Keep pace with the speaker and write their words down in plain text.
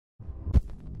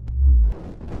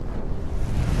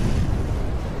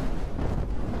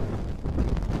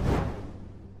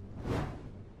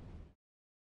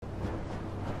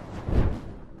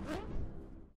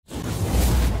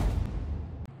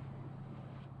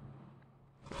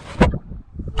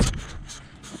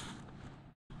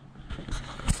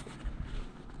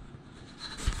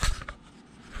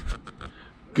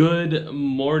Good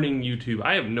morning, YouTube.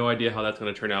 I have no idea how that's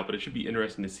going to turn out, but it should be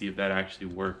interesting to see if that actually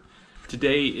worked.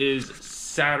 Today is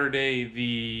Saturday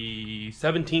the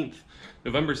 17th,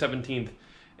 November 17th,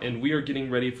 and we are getting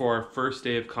ready for our first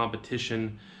day of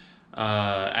competition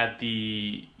at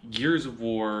the Gears of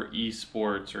War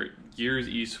Esports, or Gears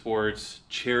Esports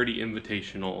Charity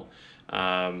Invitational.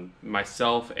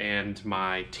 Myself and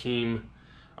my team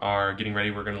are getting ready.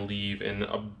 We're going to leave in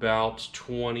about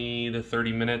 20 to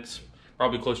 30 minutes.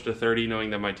 Probably closer to 30,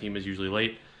 knowing that my team is usually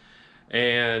late.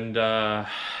 And I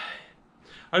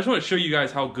just want to show you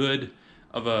guys how good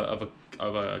of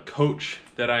a coach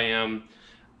that I am.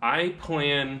 I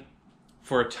plan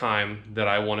for a time that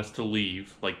I want us to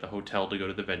leave, like the hotel to go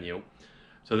to the venue.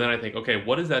 So then I think, okay,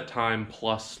 what is that time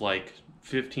plus like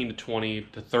 15 to 20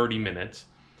 to 30 minutes?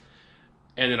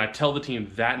 And then I tell the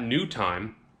team that new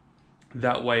time.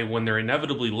 That way, when they're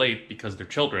inevitably late because they're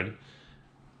children,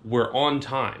 we're on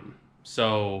time.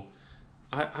 So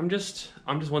I'm just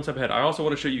one step ahead. I also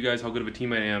want to show you guys how good of a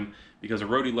team I am because a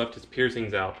roadie left his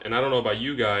piercings out, and I don't know about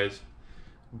you guys,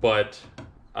 but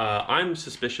I'm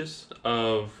suspicious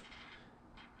of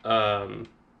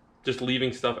just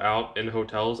leaving stuff out in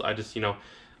hotels. I just, I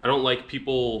don't like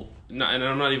people, and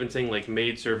I'm not even saying like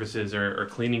maid services or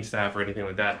cleaning staff or anything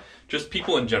like that. Just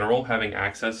people in general having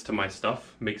access to my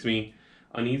stuff makes me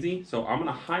uneasy. So I'm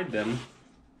gonna hide them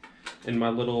in my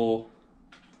little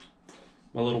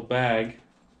bag.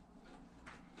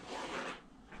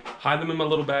 Hide them in my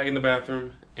little bag in the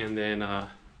bathroom, and then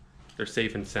they're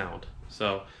safe and sound.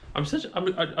 So I'm just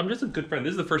a good friend.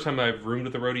 This is the first time I've roomed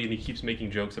with a roadie, and he keeps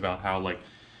making jokes about how like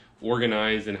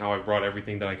organized and how I brought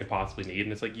everything that I could possibly need.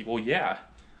 And it's like, well, yeah,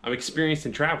 I'm experienced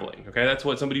in traveling. Okay, that's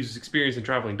what somebody who's experienced in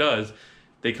traveling does.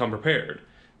 They come prepared.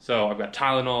 So I've got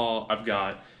Tylenol. I've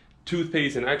got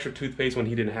toothpaste and extra toothpaste when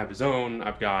he didn't have his own.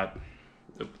 I've got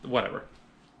whatever.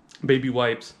 Baby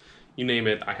wipes, you name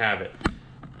it, I have it.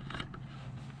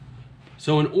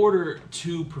 So in order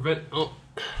to prevent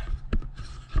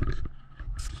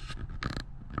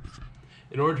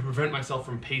myself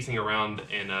from pacing around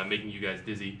and making you guys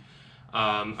dizzy,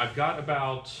 I've got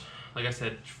about, like I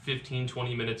said,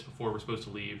 15-20 minutes before we're supposed to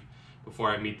leave,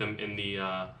 before I meet them in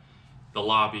the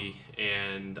lobby,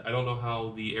 and I don't know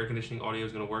how the air conditioning audio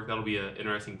is going to work. That'll be an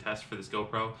interesting test for this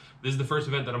GoPro. This is the first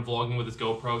event that I'm vlogging with this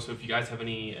GoPro, so if you guys have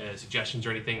any suggestions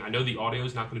or anything, I know the audio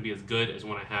is not going to be as good as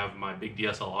when I have my big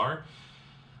DSLR,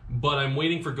 but I'm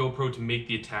waiting for GoPro to make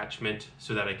the attachment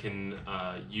so that I can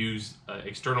use an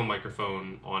external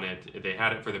microphone on it. They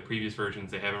had it for the previous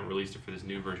versions. They haven't released it for this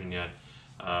new version yet.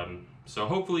 So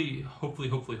hopefully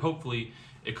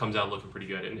it comes out looking pretty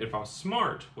good. And if I was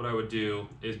smart, what I would do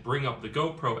is bring up the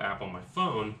GoPro app on my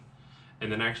phone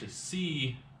and then actually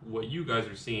see what you guys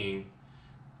are seeing,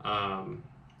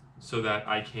 so that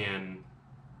I can,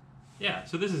 yeah,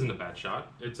 so this isn't a bad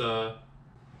shot. It's there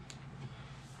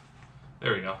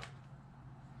we go.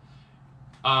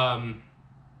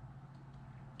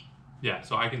 Yeah,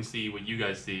 so I can see what you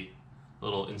guys see, a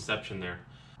little inception there.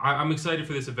 I'm excited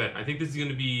for this event. I think this is going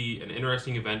to be an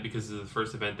interesting event because this is the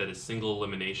first event that is single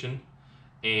elimination.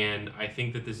 And I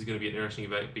think that this is going to be an interesting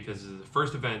event because this is the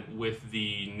first event with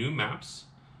the new maps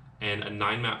and a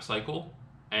 9-map cycle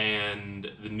and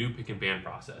the new pick and ban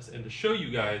process. And to show you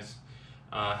guys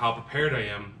how prepared I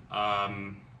am,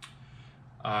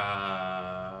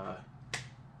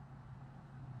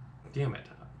 damn it.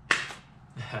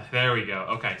 There we go.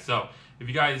 Okay, so if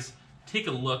you guys take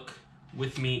a look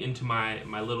with me into my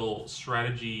little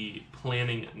strategy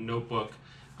planning notebook,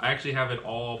 I actually have it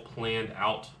all planned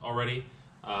out already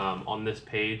on this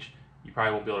page. You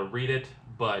probably won't be able to read it,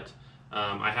 but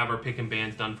I have our pick and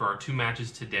bans done for our 2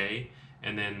 matches today,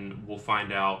 and then we'll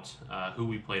find out who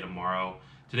we play tomorrow.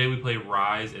 Today we play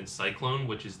Rise and Cyclone,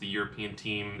 which is the European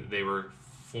team. They were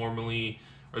formerly,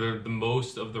 or they're the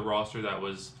most of the roster that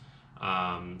was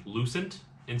Lucent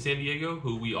in San Diego,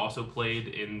 who we also played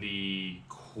in the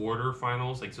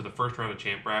quarterfinals, like so the first round of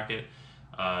champ bracket,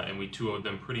 and we 2-0'd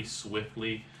them pretty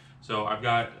swiftly. So I've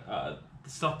got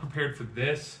stuff prepared for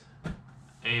this,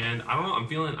 and I don't know,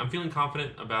 I'm feeling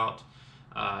confident about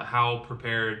how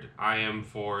prepared I am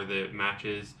for the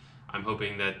matches. I'm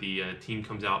hoping that the team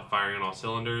comes out firing on all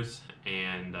cylinders,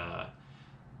 and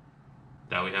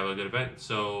that we have a good event.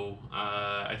 So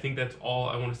I think that's all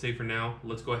I want to say for now.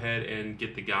 Let's go ahead and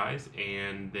get the guys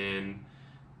and then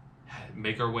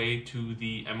make our way to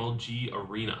the MLG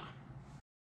arena.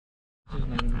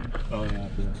 Oh yeah,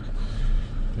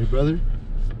 hey brother?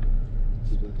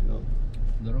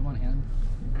 Little one and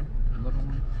little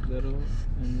one. Little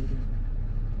and medium.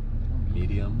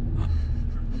 Medium.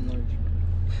 And large.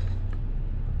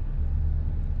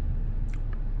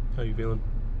 How you feeling?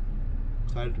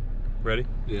 Excited? Ready?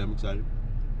 Yeah, I'm excited.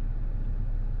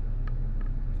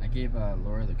 I gave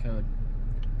Laura the code.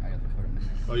 I got the code in there.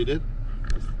 Oh, you did?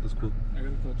 That's cool. I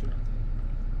got the code too.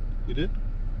 You did?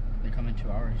 They come in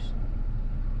 2 hours.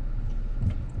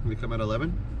 They come at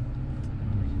 11?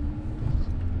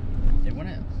 They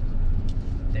wouldn't.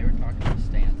 They were talking about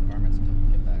staying at the apartments until we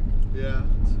get back. Yeah,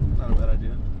 it's not a bad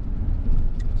idea.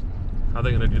 How are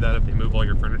they gonna do that if they move all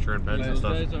your furniture and beds and Those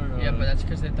stuff? guys are. Yeah, but that's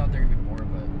because they thought they were gonna be more,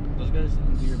 but Those guys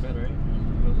didn't do your bed, right?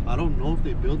 I don't know if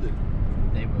they build it.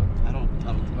 they will. I don't think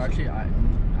Well, actually, I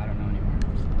don't know anymore.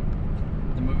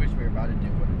 The movies we were about to do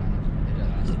would have done it. They did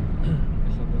last time.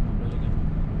 It's not building my bed again.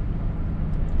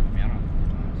 I mean, I don't know if they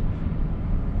did last.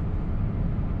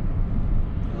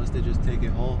 Unless they just take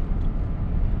it whole.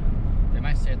 They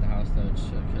might stay at the house though,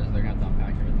 because they're gonna have to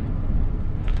unpack everything.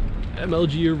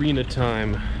 MLG Arena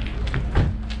time.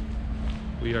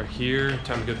 We are here.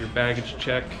 Time to go through baggage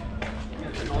check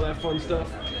and all that fun stuff.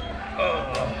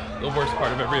 The worst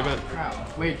part of every event.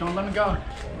 Crap. Wait, don't let me go.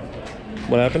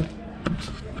 What happened?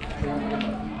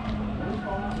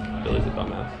 Billy's a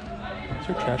dumbass. Is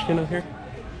there a trash can out here?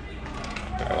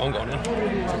 Alright, well, I'm going in.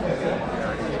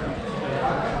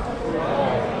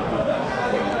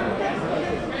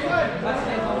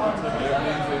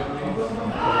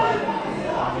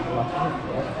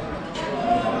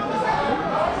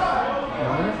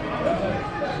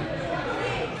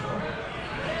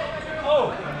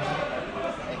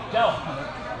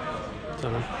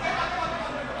 Something.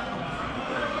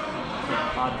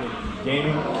 OpTic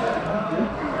Gaming.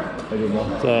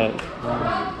 What's up? Is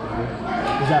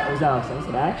that Alex? Is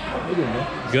that Ash? How you doing,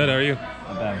 man? Good, how are you?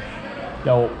 Not bad.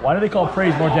 Yo, why do they call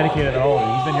Praise more dedicated than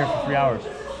Ollie? He's been here for 3 hours.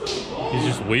 He's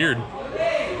just weird.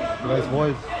 Nice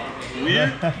boys.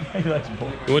 Weird? He likes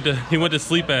both. He went to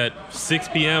sleep at 6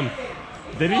 p.m.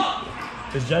 Did he?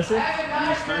 Is Jesse?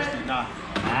 He's thirsty, nah.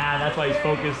 Ah, that's why he's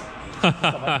focused.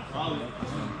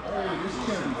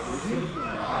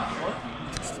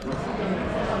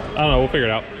 I don't know, we'll figure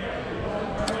it out.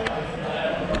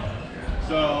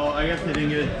 So I guess they didn't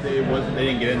get it. They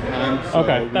didn't get in time. So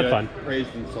Okay, we that's got fine.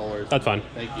 Praised and Solars. That's fine.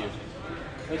 Thank you.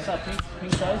 What's up,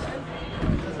 pink size?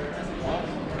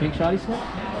 Pink shotty set?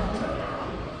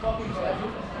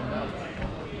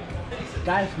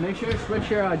 Guys, make sure to switch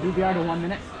your DVR to 1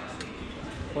 minute.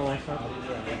 Broadcast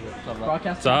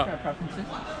What's up? preferences.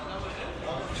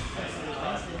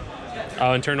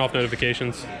 Oh, and turn off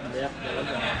notifications.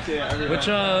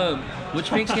 Which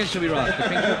pink skin should we rock? The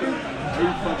pink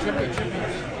trippy?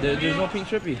 There's no pink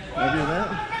trippy.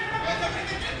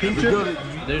 Pink trip?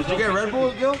 There's no You get pink Red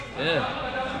Bull, Gil? trippy.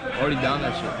 Yeah. Already down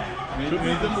that shit. Me?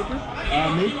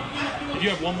 Did you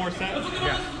have one more set?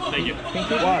 Yeah. Thank you. Pink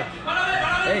trippy? Why?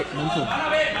 Hey, mental.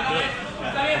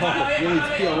 Really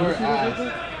feel we're ass.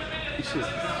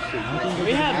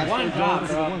 We had one drop,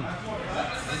 bro.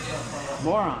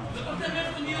 Moron.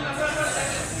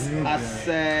 I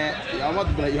said, yeah, I'm about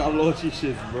to be like, y'all low cheat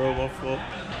shits, bro. My fault.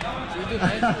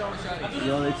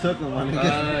 Yo, they took them, man.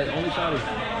 Only shotty.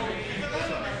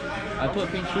 I put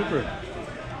pink trooper.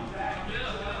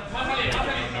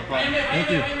 Thank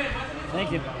you.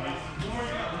 Thank you.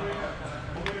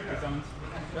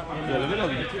 Yeah, let me know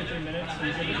if you.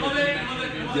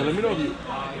 Yeah, let me know if you.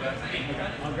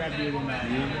 I'll grab you when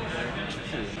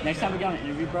next time we got an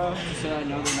interview, bro, so I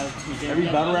know they know. Every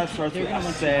battle rap starts with I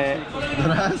said,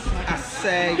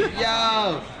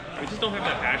 yo. We just don't have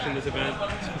that passion this event.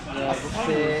 I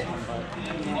said,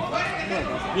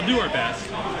 We'll do our best.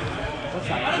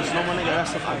 just know my nigga,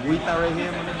 that's some agüita right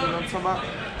here, my nigga, you know what I'm talking about?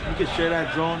 You can share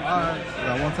that drone. Alright.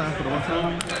 That one time for the one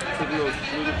time? Take a little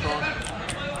drone.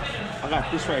 I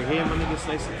got this right here, my nigga,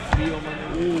 slice and feel, my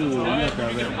nigga. Ooh, you got that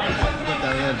red. You got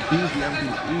that red. Easy, empty,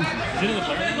 easy. Is it in the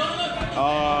player?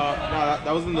 No,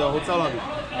 that was in the hotel lobby.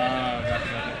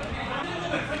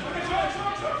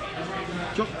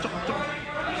 Chok, chok, chok.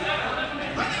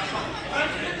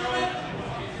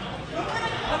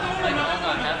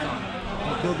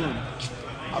 Killed him.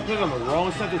 I put on the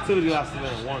wrong sensitivity last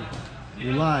event and won.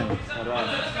 You're lying. Hold on. I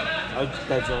just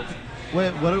that zone.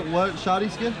 Wait, what shoddy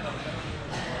skin?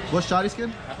 What shoddy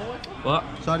skin? What?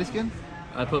 Shoddy skin?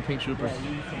 I put pink trooper.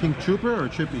 Pink trooper or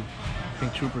trippy?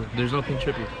 Pink trooper. There's no pink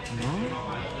trippy.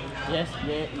 Yes,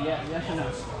 yes or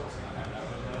no?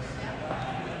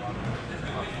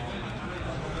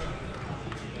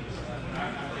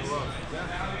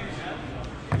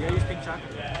 Yeah, use pink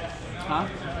chocolate. Huh?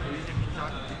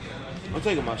 I'm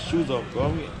taking my shoes off, bro.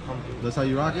 I'm That's how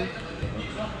you rock it?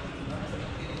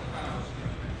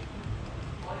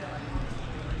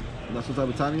 That's what type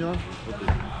of time you on?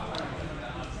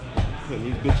 putting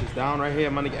these bitches down right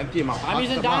here, my nigga. Empty my pockets.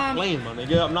 using I'm not dime. playing, my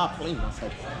nigga. I'm not playing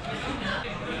myself.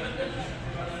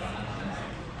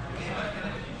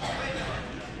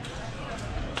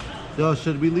 Yo,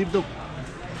 should we leave the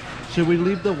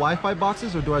Wi-Fi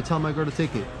boxes, or do I tell my girl to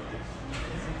take it?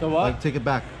 The what? Like, take it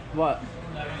back. What?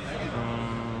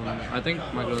 I think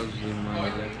my girl's leaving mine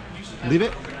right there. Leave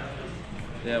it?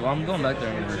 Yeah, well, I'm going back there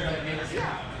anyway.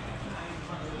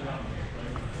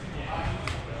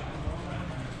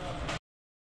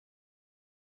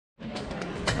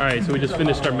 All right, so we just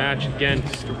finished our match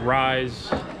against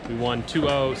Rise. We won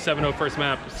 2-0, 7-0 first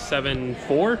map,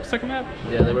 7-4 second map.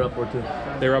 Yeah, they were up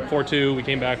 4-2. They were up 4-2. We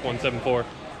came back, won 7-4.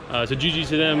 So GG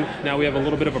to them. Now we have a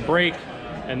little bit of a break,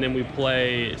 and then we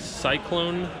play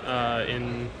Cyclone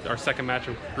in our second match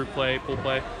of group play, pool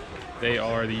play. They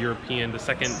are the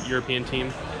second European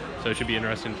team, so it should be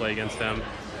interesting to play against them.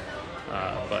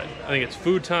 But I think it's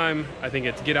food time. I think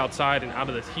it's get outside and out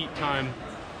of this heat time,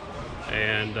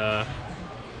 and a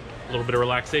little bit of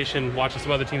relaxation, watching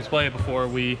some other teams play before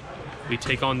we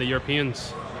take on the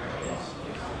Europeans.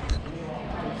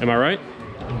 Am I right?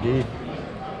 Indeed.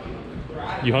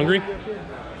 You hungry?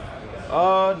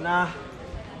 Nah.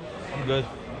 I'm good.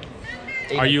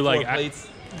 Are you like? Plates.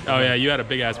 Oh yeah, you had a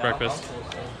big ass breakfast.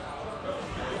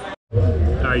 All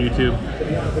right, YouTube.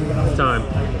 It's time.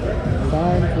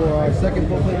 Time for our second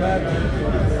full play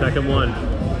match. Second one.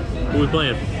 Who we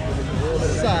playing?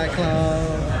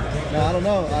 Cyclone. No, I don't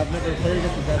know. I've never played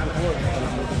against these guys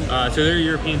before. So they're a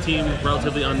European team,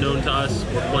 relatively unknown to us.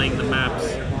 We're playing the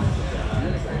maps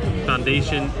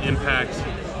Foundation, Impact,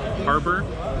 Harbor.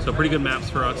 So pretty good maps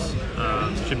for us.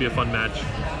 Should be a fun match.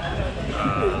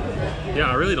 Yeah,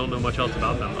 I really don't know much else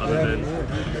about them other than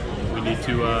we need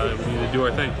to do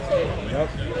our thing. Yep.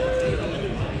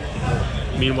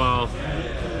 Meanwhile,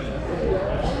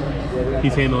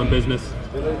 he's handling business,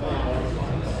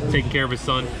 taking care of his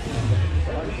son.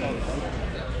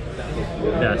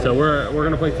 Yeah, so we're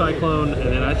gonna play Cyclone, and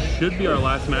then that should be our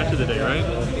last match of the day, right?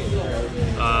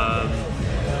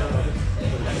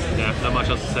 Yeah, not much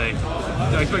else to say.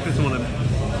 I expect this one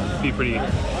to be pretty.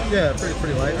 Yeah,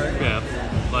 pretty light, right? Yeah,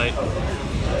 light.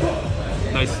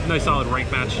 Nice solid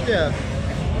rank match. Yeah.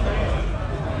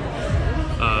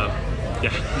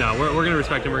 Yeah, no, we're gonna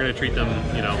respect them. We're gonna treat them,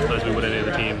 you know, as we would any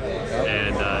other team,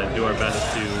 and do our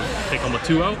best to take home a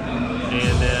 2-0,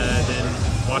 and then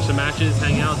watch the matches,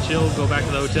 hang out, chill, go back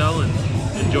to the hotel, and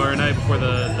enjoy our night before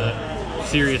the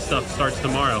serious stuff starts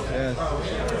tomorrow.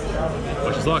 Yeah.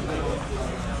 Wish us luck.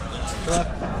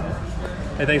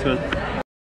 Hey, thanks, man.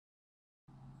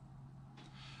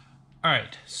 All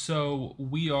right, so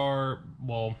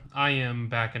I am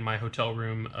back in my hotel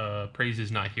room. Praise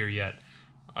is not here yet.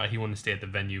 He wanted to stay at the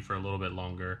venue for a little bit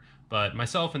longer. But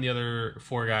myself and the other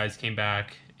 4 guys came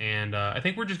back, and I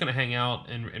think we're just going to hang out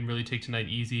and really take tonight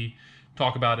easy,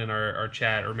 talk about in our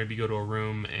chat, or maybe go to a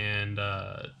room and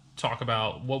talk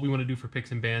about what we want to do for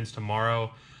picks and bans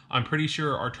tomorrow. I'm pretty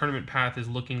sure our tournament path is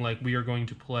looking like we are going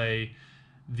to play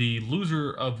the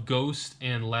loser of Ghost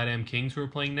and LATAM Kings, who are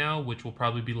playing now, which will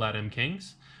probably be LATAM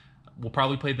Kings. We'll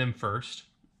probably play them first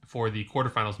for the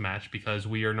quarterfinals match because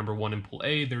we are number 1 in Pool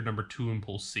A, they're number 2 in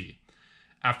Pool C.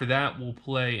 After that, we'll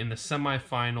play in the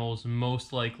semifinals,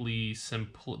 most likely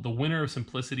the winner of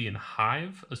Simplicity and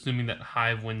Hive, assuming that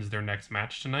Hive wins their next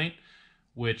match tonight,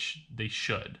 which they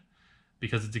should,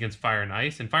 because it's against Fire and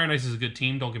Ice. And Fire and Ice is a good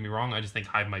team, don't get me wrong, I just think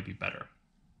Hive might be better.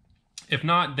 If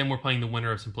not, then we're playing the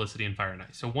winner of Simplicity and Fire and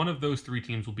Ice. So one of those 3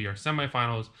 teams will be our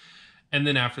semifinals, and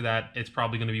then after that, it's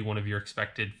probably going to be one of your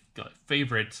expected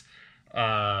favorites,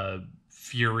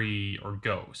 Fury or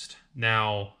Ghost.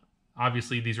 Now,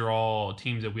 obviously, these are all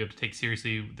teams that we have to take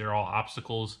seriously. They're all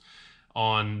obstacles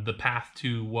on the path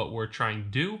to what we're trying to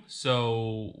do.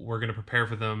 So we're going to prepare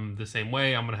for them the same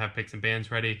way. I'm going to have picks and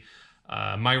bans ready.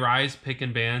 My Rise pick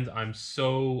and bans, I'm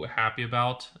so happy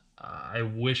about. I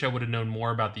wish I would have known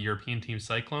more about the European team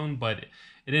Cyclone, but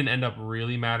it didn't end up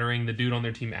really mattering. The dude on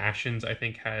their team, Ashes, I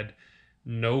think had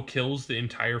no kills the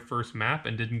entire first map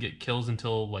and didn't get kills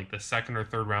until like the second or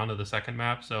third round of the second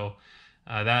map. So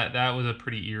that was a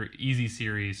pretty easy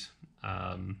series.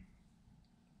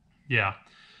 Yeah.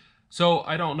 So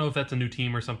I don't know if that's a new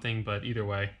team or something, but either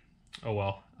way, oh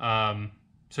well.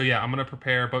 So yeah, I'm going to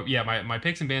prepare. But yeah, my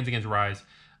picks and bans against Rise,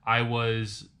 I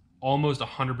was almost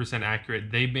 100%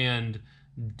 accurate. They banned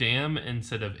Dam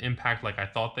instead of Impact like I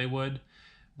thought they would,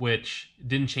 which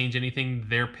didn't change anything.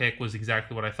 Their pick was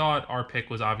exactly what I thought. Our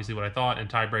pick was obviously what I thought, and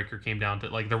tiebreaker came down to,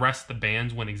 like, the rest of the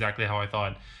bans went exactly how I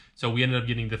thought. So we ended up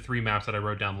getting the 3 maps that I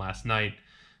wrote down last night.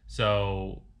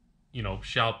 So, you know,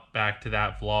 shout back to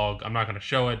that vlog. I'm not going to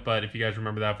show it, but if you guys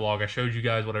remember that vlog, I showed you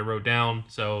guys what I wrote down,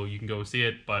 so you can go see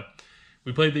it. But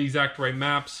we played the exact right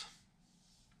maps.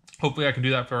 Hopefully I can do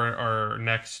that for our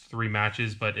next 3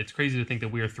 matches, but it's crazy to think that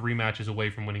we are 3 matches away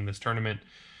from winning this tournament.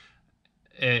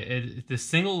 the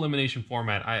single elimination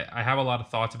format, I have a lot of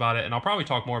thoughts about it, and I'll probably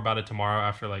talk more about it tomorrow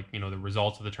after, like, you know, the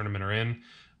results of the tournament are in.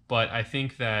 But I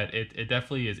think that it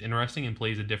definitely is interesting and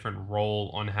plays a different role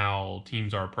on how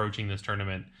teams are approaching this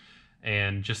tournament,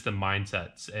 and just the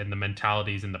mindsets and the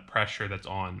mentalities and the pressure that's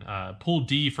on. Pool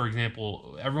D, for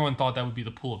example, everyone thought that would be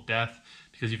the pool of death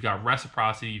because you've got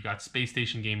Reciprocity, you've got Space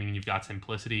Station Gaming, and you've got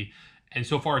Simplicity. And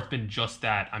so far, it's been just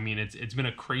that. I mean, it's been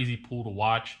a crazy pool to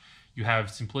watch. You have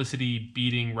Simplicity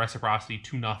beating Reciprocity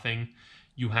 2-0.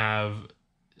 You have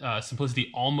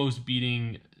Simplicity almost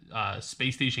beating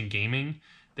Space Station Gaming.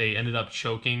 They ended up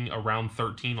choking around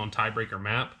 13 on tiebreaker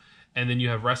map. And then you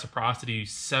have Reciprocity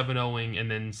 7-0ing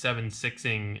and then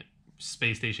 7-6ing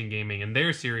Space Station Gaming in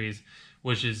their series,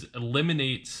 which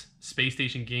eliminates Space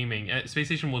Station Gaming. Space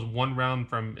Station was 1 round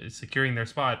from securing their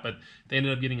spot, but they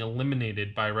ended up getting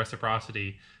eliminated by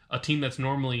Reciprocity. A team that's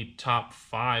normally top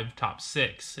 5, top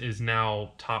 6 is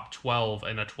now top 12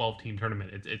 in a 12-team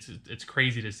tournament. It's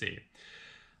crazy to see.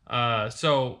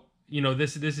 So, you know,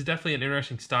 this is definitely an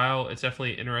interesting style. It's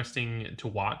definitely interesting to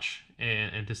watch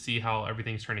and to see how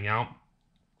everything's turning out.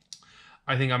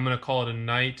 I think I'm going to call it a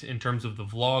night in terms of the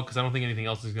vlog because I don't think anything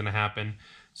else is going to happen.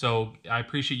 So I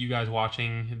appreciate you guys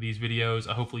watching these videos.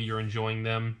 Hopefully you're enjoying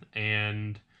them.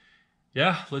 And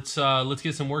yeah, let's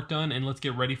get some work done and let's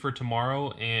get ready for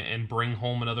tomorrow and bring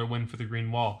home another win for the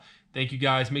Green Wall. Thank you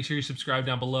guys. Make sure you subscribe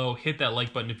down below. Hit that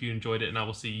like button if you enjoyed it, and I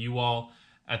will see you all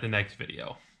at the next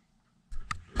video.